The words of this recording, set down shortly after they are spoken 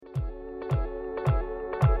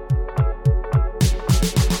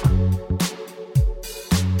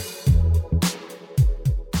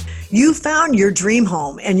You found your dream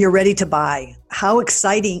home and you're ready to buy. How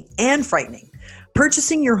exciting and frightening.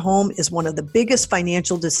 Purchasing your home is one of the biggest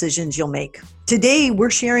financial decisions you'll make. Today, we're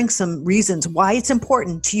sharing some reasons why it's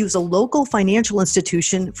important to use a local financial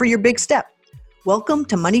institution for your big step. Welcome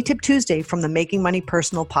to Money Tip Tuesday from the Making Money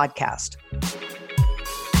Personal podcast.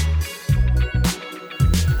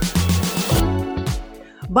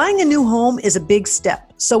 Buying a new home is a big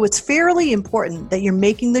step, so it's fairly important that you're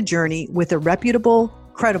making the journey with a reputable,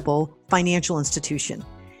 credible financial institution.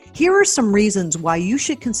 Here are some reasons why you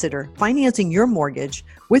should consider financing your mortgage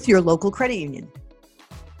with your local credit union.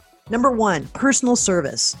 Number one, personal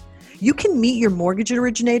service. You can meet your mortgage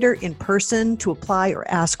originator in person to apply or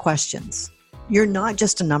ask questions. You're not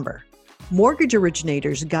just a number. Mortgage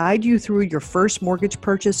originators guide you through your first mortgage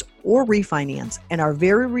purchase or refinance and are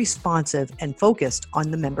very responsive and focused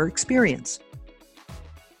on the member experience.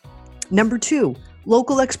 Number two,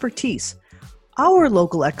 local expertise. Our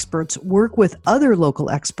local experts work with other local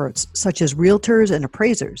experts, such as realtors and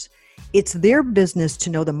appraisers. It's their business to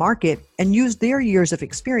know the market and use their years of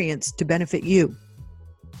experience to benefit you.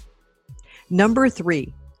 Number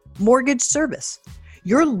three, mortgage service.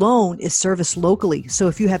 Your loan is serviced locally, so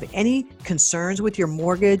if you have any concerns with your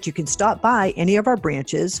mortgage, you can stop by any of our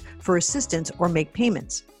branches for assistance or make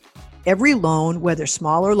payments. Every loan, whether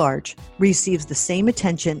small or large, receives the same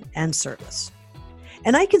attention and service.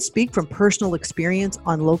 And I can speak from personal experience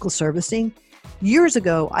on local servicing. Years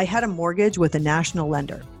ago, I had a mortgage with a national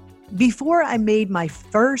lender. Before I made my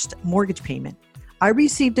first mortgage payment, I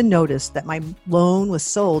received a notice that my loan was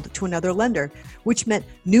sold to another lender, which meant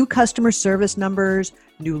new customer service numbers,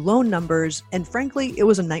 new loan numbers, and frankly, it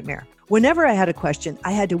was a nightmare. Whenever I had a question,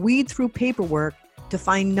 I had to weed through paperwork to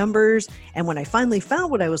find numbers, and when I finally found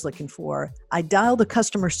what I was looking for, I dialed the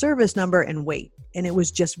customer service number and wait, and it was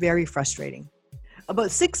just very frustrating.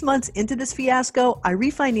 About 6 months into this fiasco, I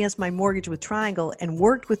refinanced my mortgage with Triangle and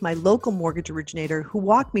worked with my local mortgage originator who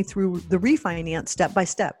walked me through the refinance step by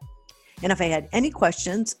step. And if I had any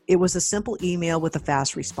questions, it was a simple email with a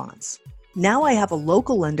fast response. Now I have a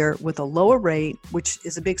local lender with a lower rate, which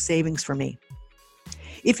is a big savings for me.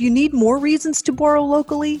 If you need more reasons to borrow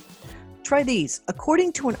locally, try these.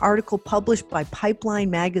 According to an article published by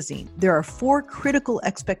Pipeline Magazine, there are 4 critical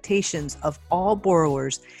expectations of all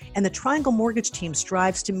borrowers, and the Triangle Mortgage team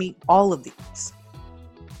strives to meet all of these.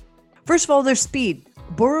 First of all, there's speed.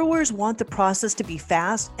 Borrowers want the process to be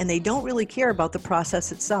fast, and they don't really care about the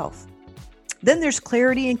process itself. Then there's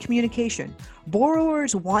clarity and communication.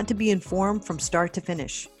 Borrowers want to be informed from start to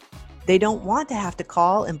finish. They don't want to have to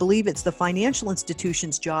call and believe it's the financial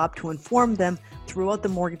institution's job to inform them throughout the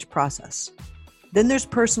mortgage process. Then there's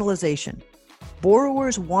personalization.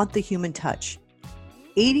 Borrowers want the human touch.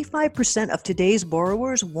 85% of today's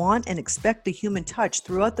borrowers want and expect the human touch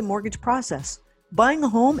throughout the mortgage process. Buying a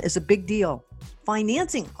home is a big deal.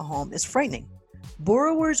 Financing a home is frightening.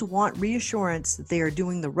 Borrowers want reassurance that they are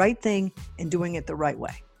doing the right thing and doing it the right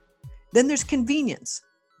way. Then there's convenience.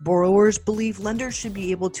 Borrowers believe lenders should be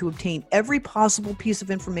able to obtain every possible piece of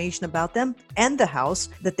information about them and the house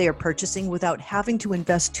that they are purchasing without having to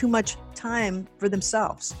invest too much time for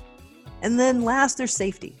themselves. And then last, there's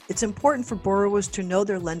safety. It's important for borrowers to know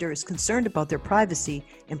their lender is concerned about their privacy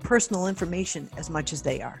and personal information as much as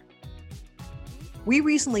they are. We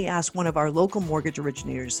recently asked one of our local mortgage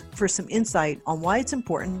originators for some insight on why it's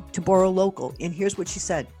important to borrow local, and here's what she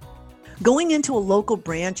said. Going into a local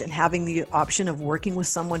branch and having the option of working with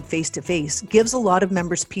someone face-to-face gives a lot of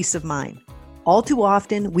members peace of mind. All too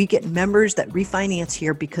often, we get members that refinance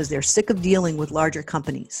here because they're sick of dealing with larger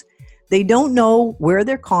companies. They don't know where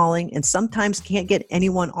they're calling and sometimes can't get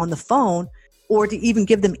anyone on the phone or to even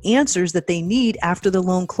give them answers that they need after the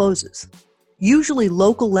loan closes. Usually,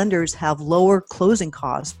 local lenders have lower closing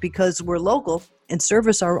costs because we're local and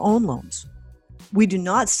service our own loans. We do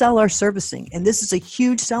not sell our servicing, and this is a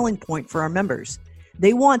huge selling point for our members.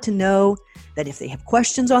 They want to know that if they have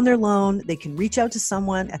questions on their loan, they can reach out to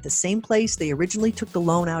someone at the same place they originally took the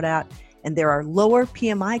loan out at, and there are lower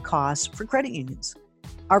PMI costs for credit unions.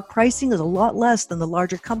 Our pricing is a lot less than the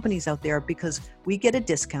larger companies out there because we get a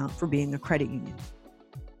discount for being a credit union.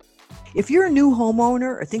 If you're a new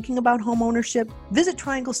homeowner or thinking about home ownership, visit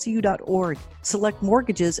trianglecu.org. Select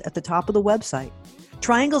mortgages at the top of the website.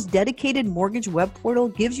 Triangle's dedicated mortgage web portal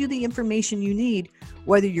gives you the information you need,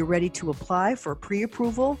 whether you're ready to apply for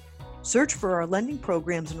pre-approval, search for our lending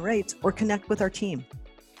programs and rates, or connect with our team.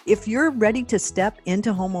 If you're ready to step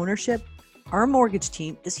into home ownership, our mortgage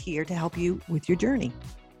team is here to help you with your journey.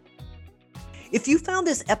 If you found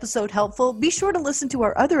this episode helpful, be sure to listen to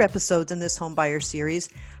our other episodes in this home buyer series,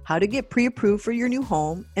 how to get pre-approved for your new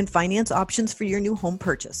home and finance options for your new home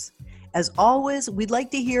purchase. As always, we'd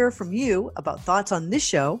like to hear from you about thoughts on this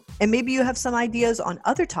show, and maybe you have some ideas on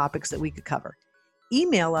other topics that we could cover.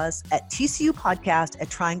 Email us at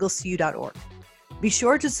tcupodcast@trianglecu.org. Be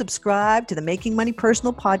sure to subscribe to the Making Money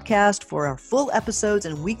Personal podcast for our full episodes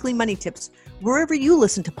and weekly money tips wherever you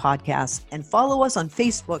listen to podcasts, and follow us on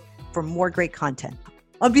Facebook for more great content.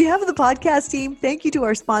 On behalf of the podcast team, thank you to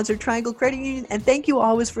our sponsor, Triangle Credit Union, and thank you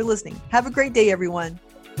always for listening. Have a great day, everyone.